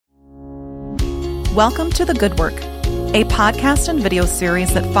Welcome to The Good Work, a podcast and video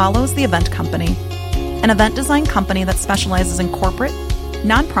series that follows The Event Company, an event design company that specializes in corporate,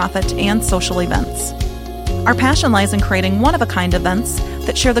 nonprofit, and social events. Our passion lies in creating one-of-a-kind events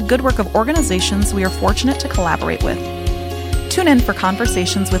that share the good work of organizations we are fortunate to collaborate with. Tune in for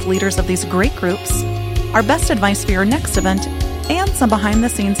conversations with leaders of these great groups, our best advice for your next event, and some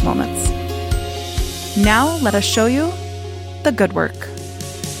behind-the-scenes moments. Now, let us show you the good work.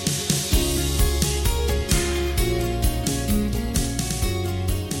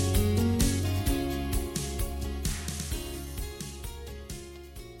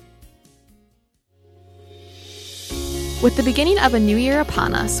 With the beginning of a new year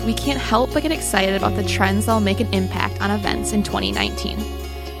upon us, we can't help but get excited about the trends that will make an impact on events in 2019.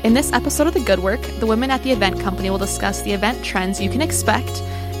 In this episode of The Good Work, the women at the event company will discuss the event trends you can expect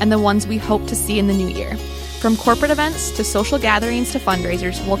and the ones we hope to see in the new year. From corporate events to social gatherings to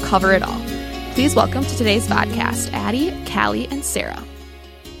fundraisers, we'll cover it all. Please welcome to today's podcast, Addie, Callie, and Sarah.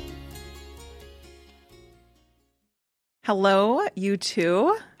 Hello, you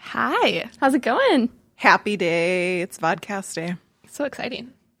two. Hi. How's it going? Happy day. It's Vodcast day. So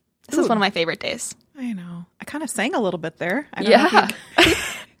exciting. This is one of my favorite days. I know. I kind of sang a little bit there. I don't know if you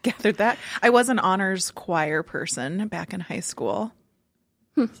gathered that. I was an honors choir person back in high school.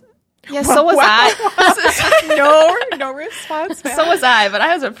 Yeah, so was I. No response. So was I, but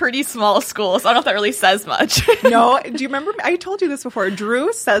I was a pretty small school, so I don't know if that really says much. No. Do you remember? I told you this before.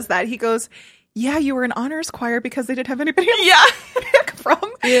 Drew says that. He goes, yeah, you were an honors choir because they didn't have anybody else to pick from.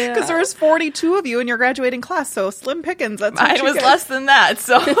 Yeah. Because there was 42 of you in your graduating class, so slim pickings. That's what Mine was less than that,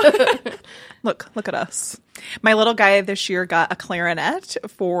 so. Look at us. My little guy this year got a clarinet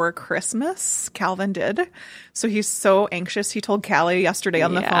for Christmas. Calvin did. So he's so anxious. He told Callie yesterday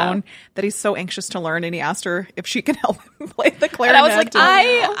on the phone that he's so anxious to learn, and he asked her if she can help him play the clarinet. And I was like,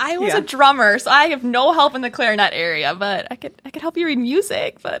 I was a drummer, so I have no help in the clarinet area, but I could help you read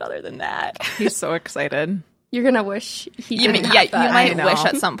music, but other than that. He's so excited. You're going to wish he you didn't have that. You might wish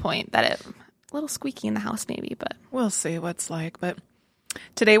at some point that a little squeaky in the house maybe, but. We'll see what it's like, but.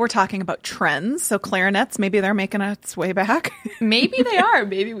 Today we're talking about trends. So clarinets, maybe they're making its way back. Maybe they are.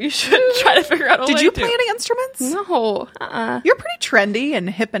 Maybe we should try to figure out a way to. Did you play any instruments? No. You're pretty trendy and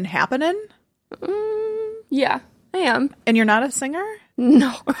hip and happening. Yeah, I am. And you're not a singer?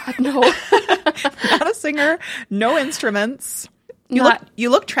 No. God, no. Not a singer. No instruments. You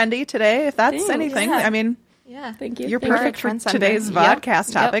look trendy today, if that's anything. Yeah. I mean... Yeah, thank you. You're perfect for today's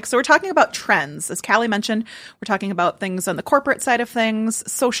vodcast topic. Yep. So we're talking about trends. As Callie mentioned, we're talking about things on the corporate side of things,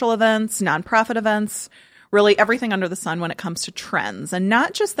 social events, nonprofit events, really everything under the sun when it comes to trends. And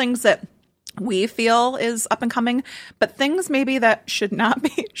not just things that we feel is up and coming, but things maybe that should not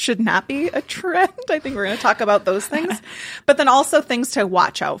be a trend. I think we're going to talk about those things. But then also things to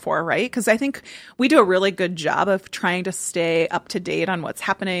watch out for, right? Because I think we do a really good job of trying to stay up to date on what's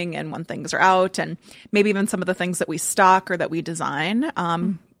happening and when things are out, and maybe even some of the things that we stock or that we design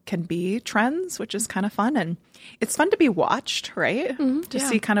can be trends, which is kind of fun. And it's fun to be watched, right? To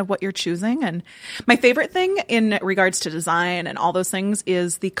see kind of what you're choosing. And my favorite thing in regards to design and all those things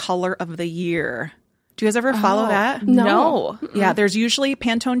is the color of the year. Do you guys ever follow that? No. Yeah, there's usually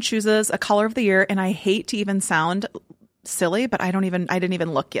Pantone chooses a color of the year, and I hate to even sound silly, but I didn't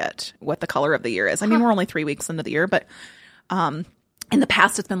even look yet what the color of the year is. I mean, we're only 3 weeks into the year, but in the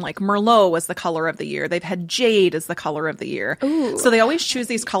past, it's been like Merlot was the color of the year. They've had jade as the color of the year. Ooh. So they always choose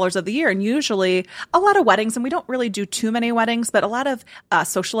these colors of the year. And usually a lot of weddings, and we don't really do too many weddings, but a lot of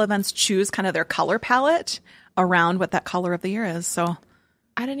social events choose kind of their color palette around what that color of the year is. So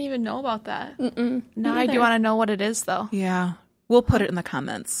I didn't even know about that. Now I do want to know what it is, though. Yeah. We'll put it in the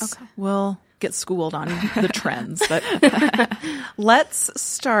comments. Okay. We'll get schooled on the trends. But let's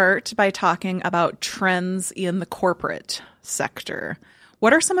start by talking about trends in the corporate sector.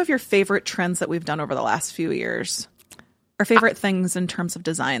 What are some of your favorite trends that we've done over the last few years? Or favorite things in terms of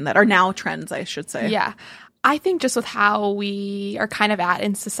design that are now trends, I should say. Yeah. I think just with how we are kind of at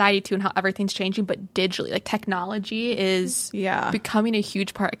in society too, and how everything's changing, but digitally, like technology is becoming a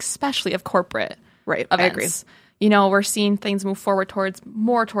huge part, especially of corporate events. I agree. You know, we're seeing things move forward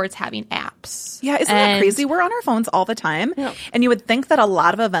towards having apps. Yeah, isn't that crazy? We're on our phones all the time. Yeah. And you would think that a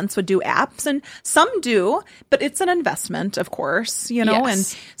lot of events would do apps, and some do, but it's an investment, of course, you know,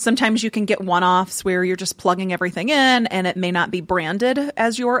 and sometimes you can get one-offs where you're just plugging everything in and it may not be branded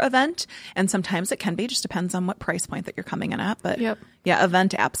as your event. And sometimes it can be, just depends on what price point that you're coming in at. But yeah,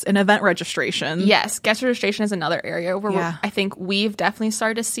 event apps and event registration. Yes, guest registration is another area where I think we've definitely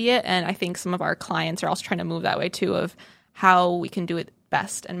started to see it. And I think some of our clients are also trying to move that way too, of how we can do it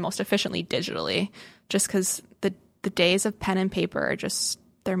best and most efficiently digitally, just because the days of pen and paper are just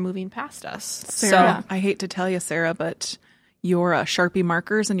they're moving past us. Sarah, I hate to tell you, Sarah, but your Sharpie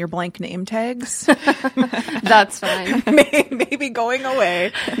markers and your blank name tags That's fine. maybe going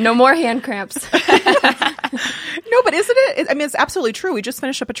away. No more hand cramps. No, but isn't it? I mean, it's absolutely true. We just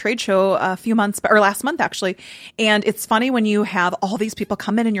finished up a trade show last month actually. And it's funny when you have all these people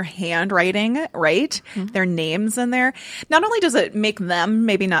come in and you're handwriting, right? Their names in there. Not only does it make them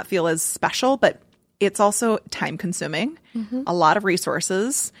maybe not feel as special, but it's also time consuming, a lot of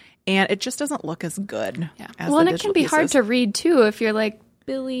resources, and it just doesn't look as good. As Well, and it can be hard to read too if you're like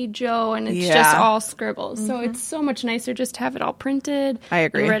Billy Joe and it's just all scribbles. So it's so much nicer just to have it all printed. I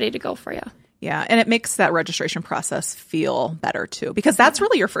agree. And ready to go for you. Yeah, and it makes that registration process feel better too, because that's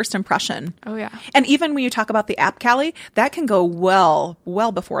really your first impression. Oh, yeah. And even when you talk about the app, Callie, that can go well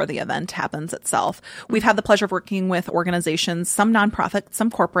before the event happens itself. We've had the pleasure of working with organizations, some nonprofit, some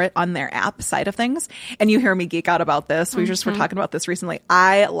corporate, on their app side of things. And you hear me geek out about this. We just were talking about this recently.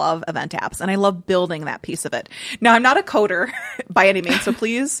 I love event apps, and I love building that piece of it. Now, I'm not a coder by any means, so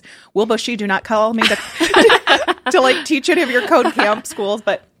please, Will Bushy, do not call me to like teach any of your code camp schools,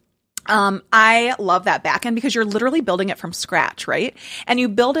 but I love that backend because you're literally building it from scratch, right? And you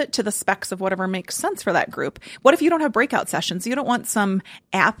build it to the specs of whatever makes sense for that group. What if you don't have breakout sessions? You don't want some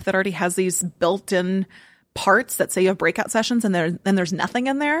app that already has these built-in parts that say you have breakout sessions and then there's nothing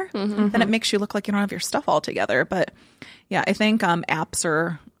in there. Then it makes you look like you don't have your stuff all together. But yeah, I think apps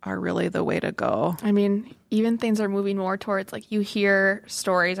are really the way to go. I mean, even things are moving more towards, like, you hear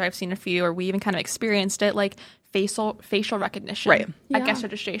stories, I've seen a few, or we even kind of experienced it, like facial recognition at guest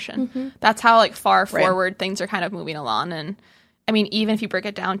registration. That's how, like, far forward things are kind of moving along. And I mean, even if you break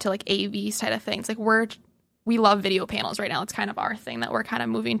it down to like AV side of things, like we love video panels right now. It's kind of our thing that we're kind of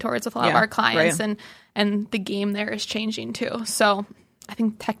moving towards with a lot of our clients, and the game there is changing too. So I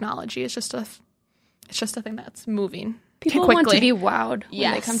think technology is just a thing that's moving. People quickly. want to be wowed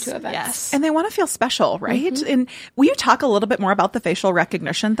when they come to events. Yes. And they want to feel special, right? And will you talk a little bit more about the facial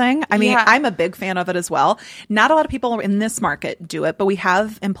recognition thing? I mean, I'm a big fan of it as well. Not a lot of people in this market do it, but we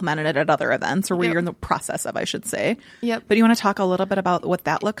have implemented it at other events, or we're in the process of, I should say. Yep. But you want to talk a little bit about what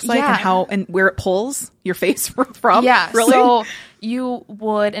that looks like and how and where it pulls your face from? Yeah. Really? So you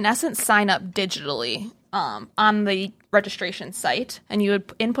would, in essence, sign up digitally on the registration site, and you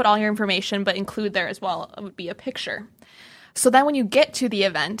would input all your information, but include there as well would be a picture. So then when you get to the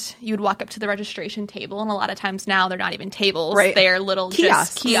event, you would walk up to the registration table, and a lot of times now they're not even tables. They're little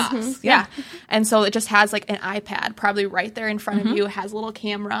kiosks. Yeah. And so it just has like an iPad probably right there in front of you. It has a little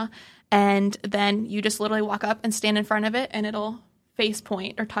camera, and then you just literally walk up and stand in front of it, and it'll face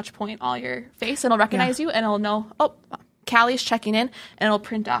point or touch point all your face, and it'll recognize you, and it'll know, oh, Callie's checking in, and it'll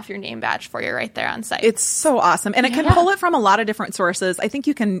print off your name badge for you right there on site. It's so awesome. And it can pull it from a lot of different sources. I think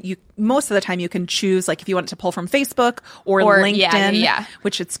you most of the time you can choose, like, if you want it to pull from Facebook or LinkedIn,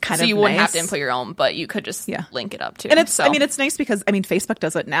 which it's kind of So you nice. wouldn't have to input your own, but you could just link it up too. And it's, I mean, it's nice because, I mean, Facebook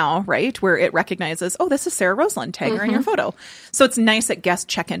does it now, right? Where it recognizes, oh, this is Sarah Roseland, tag her in your photo. So it's nice at guest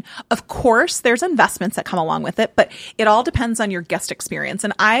check-in. Of course, there's investments that come along with it, but it all depends on your guest experience.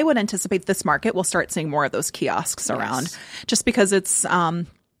 And I would anticipate this market will start seeing more of those kiosks around, just because it's,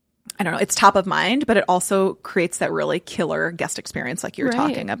 I don't know, it's top of mind, but it also creates that really killer guest experience like you're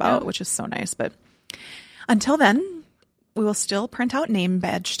talking about, which is so nice. But until then, we will still print out name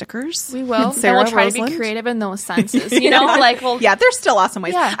badge stickers. We will. Sarah And we'll try Roseland. to be creative in those senses, you know? Like, there's still awesome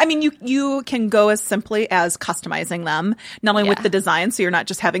ways. Yeah. I mean, you can go as simply as customizing them, not only with the design, so you're not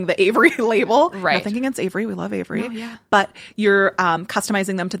just having the Avery label. Right. Nothing against Avery. We love Avery. Oh, yeah. But you're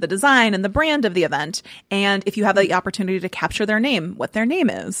customizing them to the design and the brand of the event. And if you have the opportunity to capture their name, what their name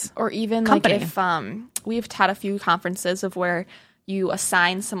is. Or even Company. like if we've had a few conferences of where you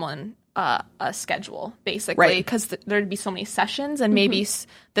assign someone a schedule, basically, because there'd be so many sessions, and maybe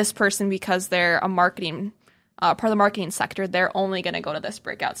this person, because they're a marketing part of the marketing sector, they're only going to go to this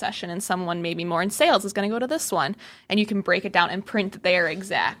breakout session, and someone maybe more in sales is going to go to this one, and you can break it down and print their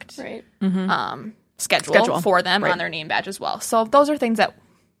exact schedule for them on their name badge as well. So those are things that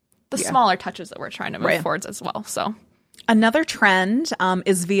the smaller touches that we're trying to move towards as well. So another trend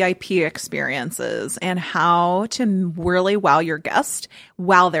is VIP experiences and how to really wow your guest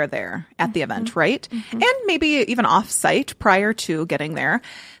while they're there at the event, right? And maybe even off-site prior to getting there.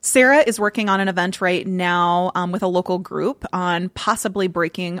 Sarah is working on an event right now with a local group on possibly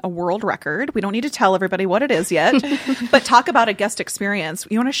breaking a world record. We don't need to tell everybody what it is yet, but talk about a guest experience.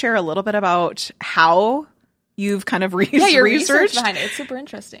 You want to share a little bit about how you've kind of your research researched. behind it. It's super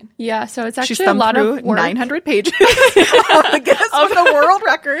interesting. Yeah, so it's She's actually a thumbed lot through of work. 900 pages of the Guinness of the world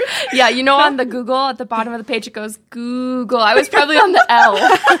record. Yeah, on the Google, at the bottom of the page, it goes Google. I was probably on the L.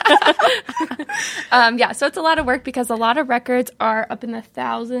 Yeah, so it's a lot of work because a lot of records are up in the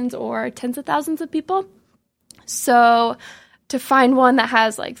thousands or tens of thousands of people. So to find one that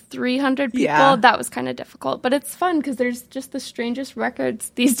has like 300 people, that was kind of difficult. But it's fun because there's just the strangest records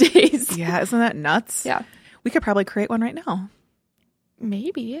these days. Yeah, isn't that nuts? Yeah. We could probably create one right now.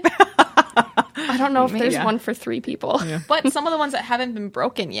 Maybe. I don't know if there's one for 3 people. Yeah. But some of the ones that haven't been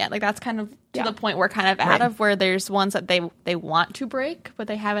broken yet, like that's kind of to the point we're kind of out of, where there's ones that they want to break, but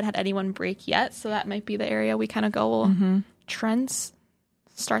they haven't had anyone break yet. So that might be the area we kind of go, well, trends,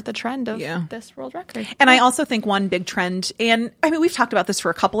 start the trend of this world record. And I also think one big trend, and I mean, we've talked about this for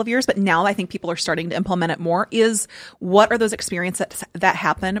a couple of years, but now I think people are starting to implement it more, is what are those experiences that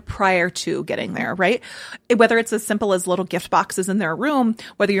happen prior to getting there, right? Whether it's as simple as little gift boxes in their room,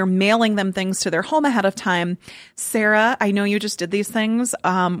 whether you're mailing them things to their home ahead of time. Sarah, I know you just did these things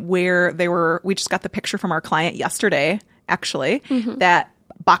where we just got the picture from our client yesterday, actually, that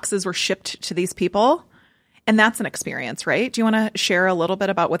boxes were shipped to these people. And that's an experience, right? Do you want to share a little bit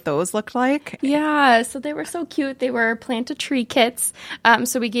about what those looked like? Yeah, so they were so cute. They were plant-a-tree kits.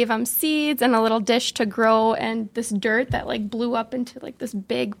 So we gave them seeds and a little dish to grow and this dirt that like blew up into like this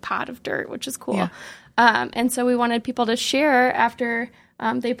big pot of dirt, which is cool. Yeah. And so we wanted people to share after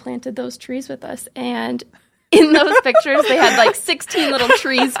they planted those trees with us. And in those pictures, they had like 16 little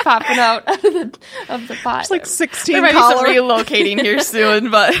trees popping out of the pot. It's like 16 there might be some relocating here soon,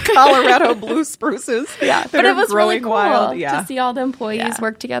 but Colorado blue spruces. Yeah, but it was really cool wild. to see all the employees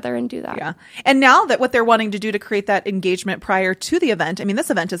work together and do that. Yeah, and now that what they're wanting to do to create that engagement prior to the event, I mean, this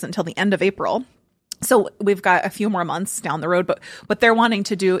event isn't until the end of April. So we've got a few more months down the road, but what they're wanting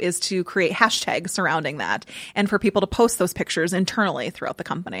to do is to create hashtags surrounding that and for people to post those pictures internally throughout the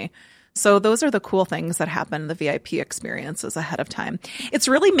company. So those are the cool things that happen in the VIP experiences ahead of time. It's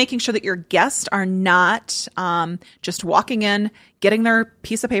really making sure that your guests are not just walking in, getting their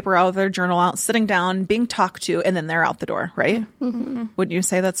piece of paper out, their journal out, sitting down, being talked to, and then they're out the door, right? Mm-hmm. Wouldn't you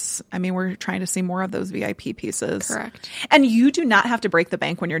say we're trying to see more of those VIP pieces. Correct. And you do not have to break the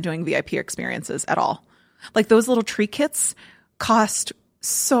bank when you're doing VIP experiences at all. Like those little tree kits cost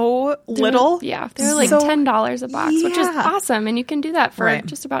so little. Yeah, they're like $10 a box, which is awesome. And you can do that for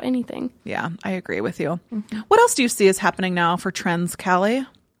just about anything. Yeah, I agree with you. Mm-hmm. What else do you see is happening now for trends, Callie?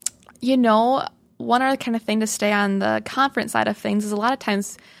 One other kind of thing to stay on the conference side of things is a lot of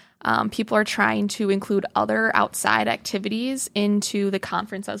times people are trying to include other outside activities into the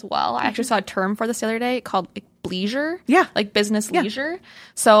conference as well. I actually saw a term for this the other day called leisure. Yeah. Like business leisure.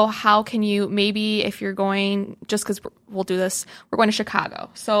 So how can you, maybe if you're going, just because we'll do this, we're going to Chicago.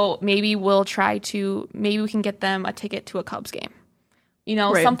 So maybe we can get them a ticket to a Cubs game.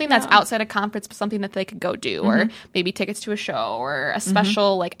 Something that's outside a conference, but something that they could go do, or maybe tickets to a show or a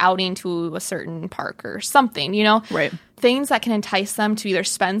special like outing to a certain park or something, Right. Things that can entice them to either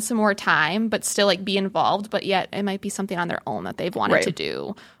spend some more time, but still like be involved, but yet it might be something on their own that they've wanted to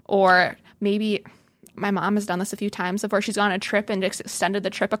do. Or maybe my mom has done this a few times before. She's gone on a trip and just extended the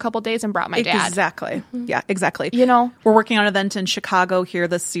trip a couple days and brought my dad. Exactly. Mm-hmm. Yeah, exactly. We're working on an event in Chicago here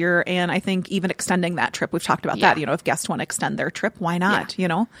this year, and I think even extending that trip, we've talked about that. If guests want to extend their trip, why not?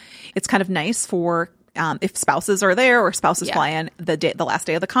 It's kind of nice for if spouses are there or spouses fly in the last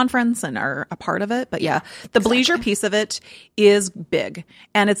day of the conference and are a part of it. But the leisure piece of it is big,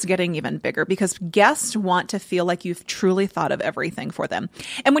 and it's getting even bigger because guests want to feel like you've truly thought of everything for them.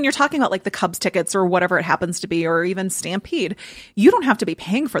 And when you're talking about like the Cubs tickets or whatever it happens to be, or even Stampede, you don't have to be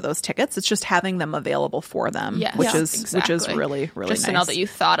paying for those tickets. It's just having them available for them, which is really, really just nice. To know that you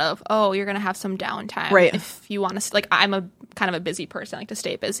thought of, you're going to have some downtime. Right. If you want to, like, I'm a kind of a busy person, I like to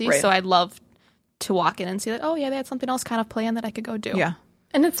stay busy. So I'd love to walk in and see that, they had something else kind of planned that I could go do. Yeah.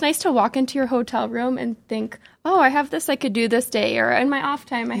 And it's nice to walk into your hotel room and think, I have this I could do this day, or in my off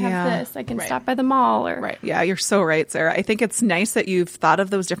time I have this. I can stop by the mall. Or Yeah, you're so right, Sarah. I think it's nice that you've thought of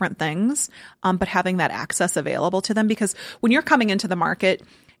those different things, but having that access available to them, because when you're coming into the market,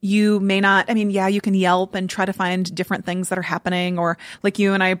 you may not, you can Yelp and try to find different things that are happening, or like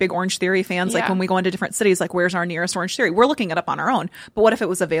you and I are big Orange Theory fans. Like when we go into different cities, like where's our nearest Orange Theory? We're looking it up on our own. But what if it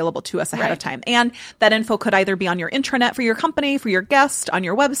was available to us ahead of time? And that info could either be on your intranet for your company, for your guest, on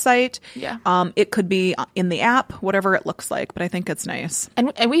your website. Yeah. It could be in the app, whatever it looks like. But I think it's nice.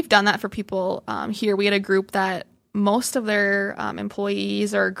 And we've done that for people here. We had a group that most of their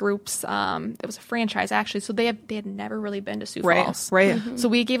employees or groups, it was a franchise actually, so they had never really been to Sioux Falls. Right. So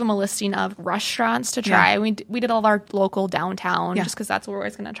we gave them a listing of restaurants to try. We did all of our local downtown just because that's where we're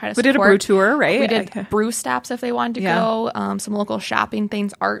always going to try to support. We did a brew tour, right? We did brew stops if they wanted to go, some local shopping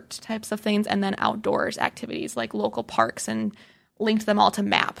things, art types of things, and then outdoors activities like local parks, and linked them all to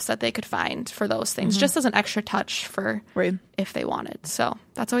maps that they could find for those things, just as an extra touch for if they wanted. So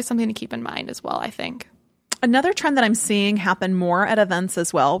that's always something to keep in mind as well, I think. Another trend that I'm seeing happen more at events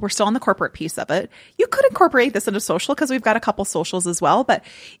as well, we're still on the corporate piece of it. You could incorporate this into social because we've got a couple socials as well, but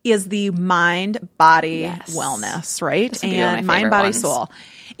is the mind, body, wellness, right? And mind, body, soul.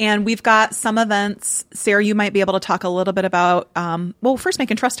 And we've got some events. Sarah, you might be able to talk a little bit about, First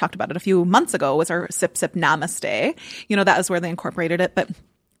Make and Trust talked about it a few months ago, was our Sip Sip Namaste. That was where they incorporated it, but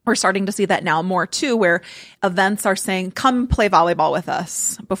we're starting to see that now more too, where events are saying, come play volleyball with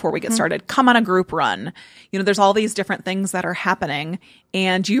us before we get started. Come on a group run. There's all these different things that are happening,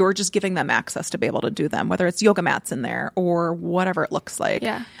 and you're just giving them access to be able to do them, whether it's yoga mats in there or whatever it looks like.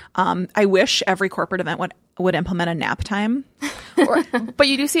 Yeah. I wish every corporate event would implement a nap time. But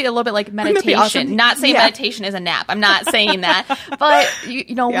you do see it a little bit like meditation. Awesome? Not saying meditation is a nap. I'm not saying that. But,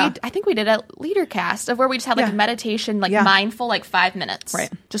 I think we did a LeaderCast of where we just had like meditation, like mindful, like 5 minutes. Right.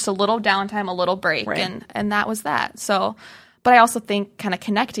 Just a little downtime, a little break. Right. And that was that. So, but I also think kind of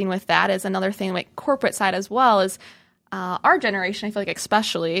connecting with that is another thing, like corporate side as well, is our generation, I feel like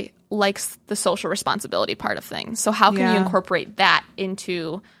especially, likes the social responsibility part of things. So how can you incorporate that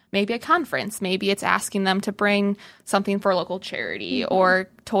into maybe a conference? Maybe it's asking them to bring something for a local charity or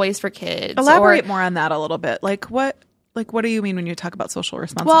toys for kids. Elaborate more on that a little bit. Like what do you mean when you talk about social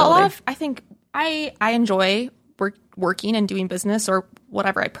responsibility? Well, I think I enjoy working and doing business or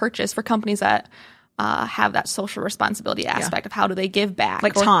whatever I purchase for companies that have that social responsibility aspect of how do they give back.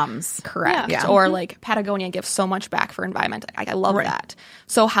 Like Tom's. Correct. Yeah. Or like Patagonia gives so much back for environment. I love that.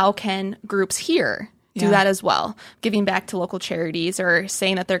 So how can groups here do that as well? Giving back to local charities or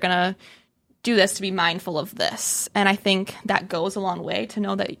saying that they're going to do this to be mindful of this. And I think that goes a long way to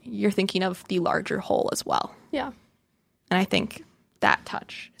know that you're thinking of the larger whole as well. Yeah. And I think that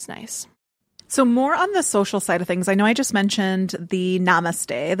touch is nice. So more on the social side of things. I know I just mentioned the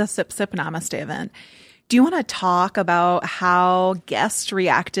Namaste, the Sip Sip Namaste event. Do you want to talk about how guests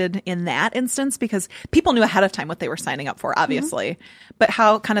reacted in that instance? Because people knew ahead of time what they were signing up for, obviously. But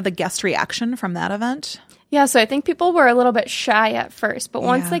how kind of the guest reaction from that event? Yeah, so I think people were a little bit shy at first. But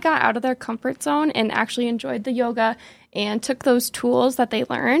once they got out of their comfort zone and actually enjoyed the yoga and took those tools that they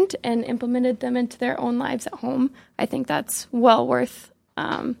learned and implemented them into their own lives at home, I think that's well worth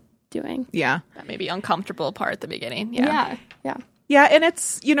doing. Yeah. That may be uncomfortable part at the beginning. Yeah. Yeah, and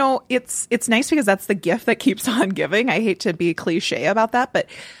it's, it's nice because that's the gift that keeps on giving. I hate to be cliche about that, but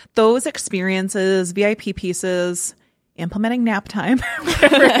those experiences, VIP pieces, implementing nap time,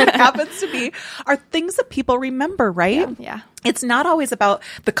 whatever it happens to be, are things that people remember, right? Yeah. It's not always about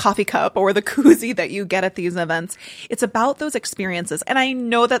the coffee cup or the koozie that you get at these events. It's about those experiences. And I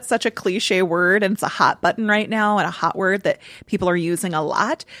know that's such a cliche word and it's a hot button right now and a hot word that people are using a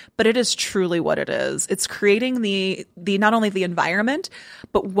lot, but it is truly what it is. It's creating the not only the environment,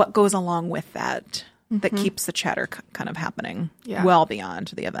 but what goes along with that. That keeps the chatter kind of happening well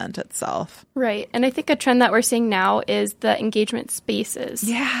beyond the event itself. Right. And I think a trend that we're seeing now is the engagement spaces.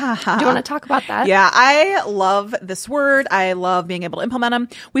 Yeah. Do you want to talk about that? Yeah. I love this word. I love being able to implement them.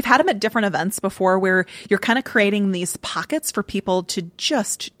 We've had them at different events before where you're kind of creating these pockets for people to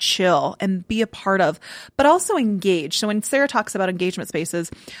just chill and be a part of, but also engage. So when Sarah talks about engagement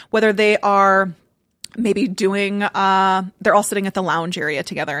spaces, whether they are maybe doing, they're all sitting at the lounge area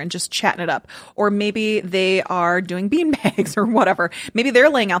together and just chatting it up. Or maybe they are doing bean bags or whatever. Maybe they're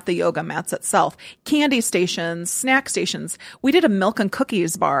laying out the yoga mats itself. Candy stations, snack stations. We did a milk and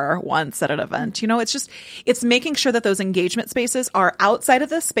cookies bar once at an event. It's making sure that those engagement spaces are outside of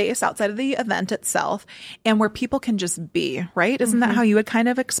the space, outside of the event itself, and where people can just be, right? Isn't that how you would kind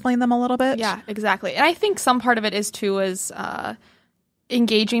of explain them a little bit? Yeah, exactly. And I think some part of it is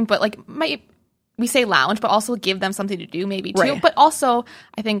engaging, but we say lounge, but also give them something to do maybe too. Right. But also,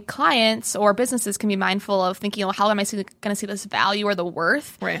 I think clients or businesses can be mindful of thinking, well, how am I going to see this value or the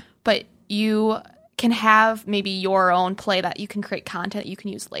worth? Right. But you can have maybe your own play that you can create content that you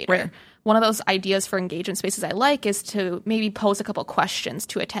can use later. Right. One of those ideas for engagement spaces I like is to maybe pose a couple questions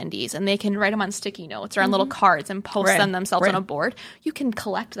to attendees, and they can write them on sticky notes or on little cards and post them themselves on a board. You can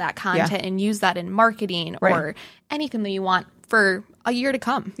collect that content and use that in marketing or anything that you want for a year to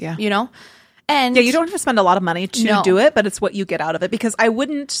come. Yeah. And you don't have to spend a lot of money to do it, but it's what you get out of it. Because I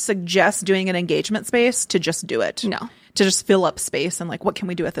wouldn't suggest doing an engagement space to just do it. No. to just fill up space and like, what can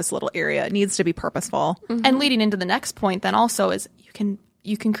we do with this little area? It needs to be purposeful. And leading into the next point then also is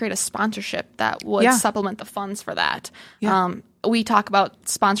you can create a sponsorship that would supplement the funds for that. We talk about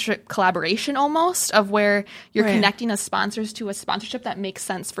sponsorship collaboration almost, of where you're connecting as sponsors to a sponsorship that makes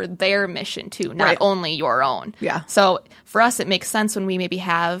sense for their mission too, not only your own. Yeah. So for us, it makes sense when we maybe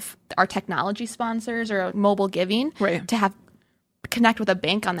have our technology sponsors or mobile giving to have connect with a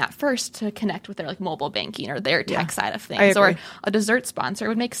bank on that first, to connect with their like mobile banking or their tech side of things. Or a dessert sponsor. It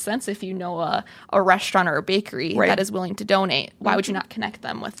would make sense if you know a restaurant or a bakery that is willing to donate. Why would you not connect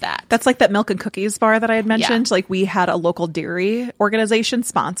them with that? That's like that milk and cookies bar that I had mentioned. Like we had a local dairy organization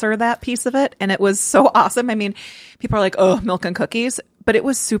sponsor that piece of it, and it was so awesome. I mean, people are like, oh, milk and cookies. But it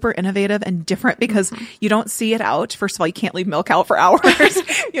was super innovative and different because you don't see it out. First of all, you can't leave milk out for hours,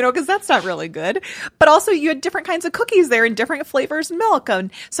 because that's not really good. But also you had different kinds of cookies there and different flavors of milk.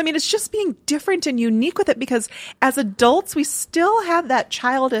 And so, I mean, it's just being different and unique with it, because as adults, we still have that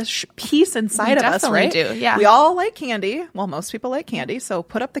childish piece inside of us, right? Do, yeah. We all like candy. Well, most people like candy. So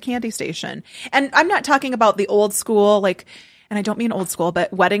put up the candy station. And I'm not talking about the old school, like, and I don't mean old school,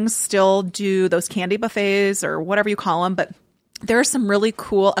 but weddings still do those candy buffets or whatever you call them. But there are some really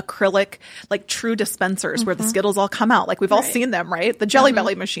cool acrylic, like true dispensers where the Skittles all come out. Like we've all seen them, right? The Jelly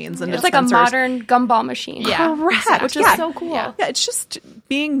Belly machines and it's dispensers. like a modern gumball machine. Yeah. Correct. Which is so cool. Yeah, it's just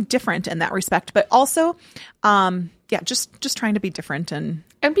being different in that respect. But also, just trying to be different and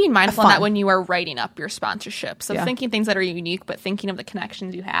being mindful fun. that when you are writing up your sponsorship. So thinking things that are unique, but thinking of the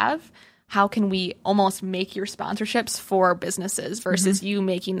connections you have. How can we almost make your sponsorships for businesses versus you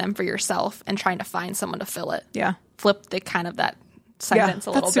making them for yourself and trying to find someone to fill it? Yeah. Flip the kind of that sentence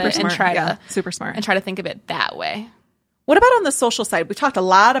a little bit and try to super smart and try to think of it that way. What about on the social side? We talked a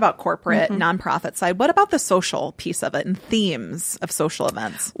lot about corporate, nonprofit side. What about the social piece of it and themes of social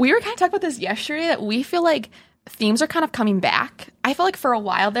events? We were kind of talking about this yesterday, that we feel like themes are kind of coming back. I feel like for a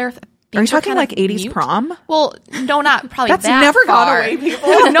while there, are you talking like 80s prom? Well, no, not probably that's that never far. gone away,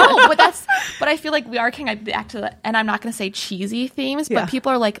 people. No, but I feel like we are kind of back to the, and I'm not going to say cheesy themes, but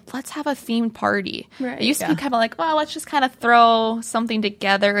people are like, let's have a themed party. Right. It used to be kind of like, well, let's just kind of throw something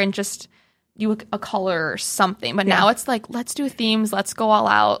together and just do a color or something. But now it's like, let's do themes, let's go all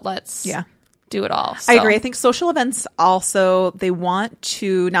out, let's do it all. So. I agree. I think social events also, they want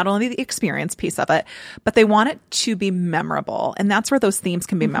to not only the experience piece of it, but they want it to be memorable. And that's where those themes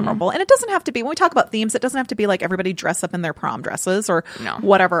can be memorable. And it doesn't have to be, when we talk about themes, it doesn't have to be like everybody dress up in their prom dresses or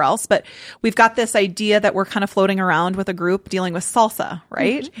whatever else. But we've got this idea that we're kind of floating around with a group dealing with salsa,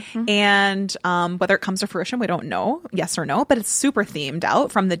 right? And whether it comes to fruition, we don't know, yes or no, but it's super themed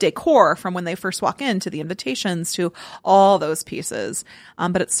out, from the decor, from when they first walk in to the invitations to all those pieces.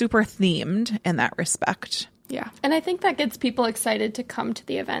 But it's super themed in that respect. Yeah. And I think that gets people excited to come to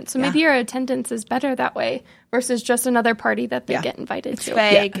the event. So maybe your attendance is better that way versus just another party that they get invited to.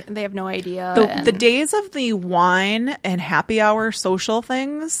 Vague. They have no idea. The days of the wine and happy hour social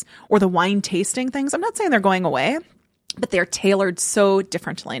things or the wine tasting things, I'm not saying they're going away, but they're tailored so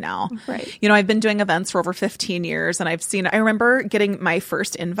differently now. Right. I've been doing events for over 15 years, and I remember getting my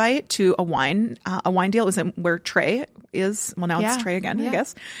first invite to a wine deal. It was in where Trey is. Well, now it's Trey again, I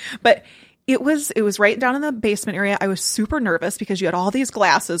guess. But it was right down in the basement area. I was super nervous because you had all these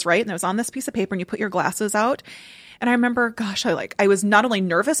glasses, right? And it was on this piece of paper, and you put your glasses out. And I remember, gosh, I was not only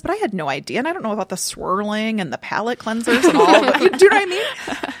nervous, but I had no idea. And I don't know about the swirling and the palate cleansers and all. Do you know what I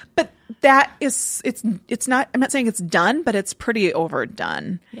mean? But that is, it's not, I'm not saying it's done, but it's pretty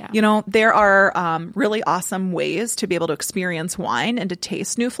overdone. Yeah. There are really awesome ways to be able to experience wine and to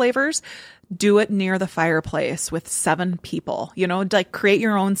taste new flavors. Do it near the fireplace with 7 people, like create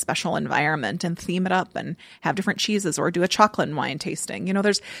your own special environment and theme it up and have different cheeses, or do a chocolate and wine tasting.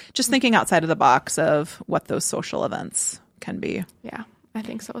 There's just thinking outside of the box of what those social events can be. Yeah. I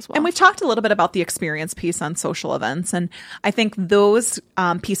think so as well. And we've talked a little bit about the experience piece on social events. And I think those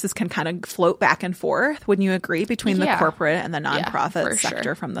pieces can kind of float back and forth. Wouldn't you agree? Between the corporate and the nonprofit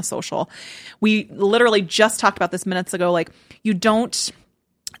sector from the social. We literally just talked about this minutes ago. Like, you don't,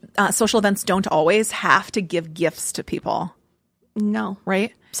 social events don't always have to give gifts to people. No.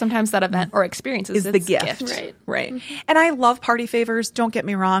 Right? Sometimes that event or experience is the gift. Right. And I love party favors. Don't get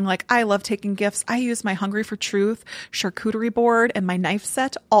me wrong. Like, I love taking gifts. I use my Hungry for Truth charcuterie board and my knife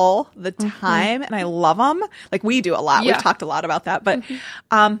set all the time. And I love them. Like, we do a lot. Yeah. We've talked a lot about that. But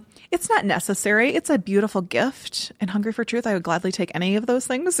it's not necessary. It's a beautiful gift. And Hungry for Truth, I would gladly take any of those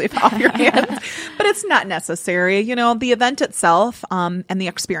things off your hands. But it's not necessary. The event itself and the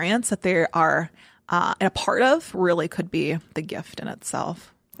experience that they are a part of really could be the gift in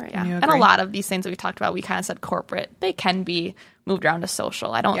itself. Right. Yeah. And a lot of these things that we talked about, we kind of said corporate, they can be moved around to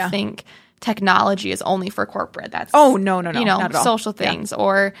social. I don't think technology is only for corporate. That's no, not at all. Social things,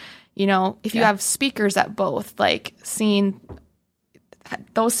 or if you have speakers at both, like seeing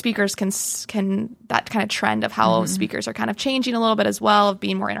those speakers can that kind of trend of how speakers are kind of changing a little bit as well, of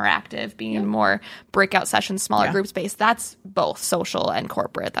being more interactive, being more breakout sessions, smaller group space. That's both social and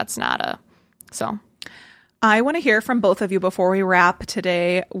corporate. That's not so. I want to hear from both of you before we wrap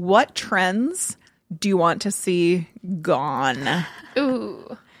today. What trends do you want to see gone?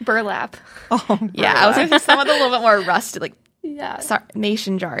 Ooh, burlap. Oh, burlap. Yeah, I was going to say some of the little bit more rusted, like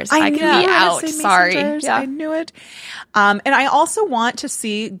mason jars. I can be out. Sorry. Yeah. I knew it. And I also want to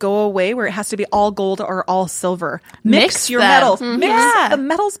see go away where it has to be all gold or all silver. Mix your metals. Mix the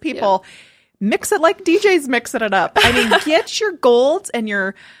metals, people. Mix it like DJs mixing it up. I mean, get your golds and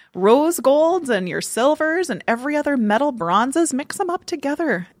your rose golds and your silvers and every other metal bronzes. Mix them up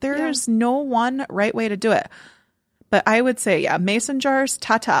together. There's no one right way to do it. But I would say, mason jars,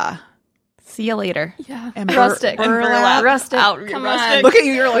 ta-ta. See you later. Yeah. And rustic. burlap. Rustic. Out. Come on. Look at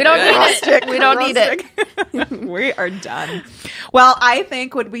you. You're like, we don't need rustic. it. We don't need it. We are done. Well, I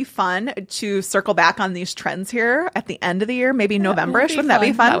think would be fun to circle back on these trends here at the end of the year, maybe November-ish. Wouldn't that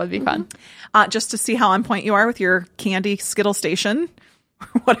be fun? That would be fun. Just to see how on point you are with your candy Skittle station.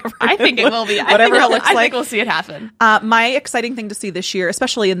 Whatever. I think it will be. Whatever it looks like. I think we'll see it happen. My exciting thing to see this year,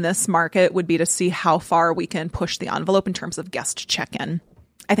 especially in this market, would be to see how far we can push the envelope in terms of guest check-in.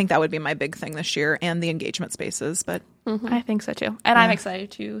 I think that would be my big thing this year, and the engagement spaces. But I think so too. And I'm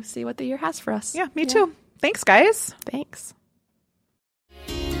excited to see what the year has for us. Yeah, me too. Thanks, guys. Thanks.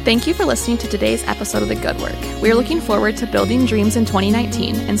 Thank you for listening to today's episode of The Good Work. We are looking forward to building dreams in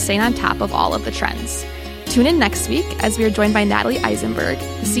 2019 and staying on top of all of the trends. Tune in next week as we are joined by Natalie Eisenberg,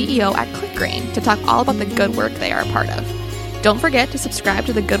 the CEO at ClickGrain, to talk all about the good work they are a part of. Don't forget to subscribe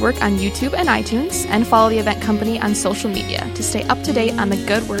to The Good Work on YouTube and iTunes, and follow the event company on social media to stay up to date on the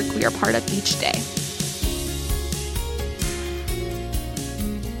good work we are part of each day.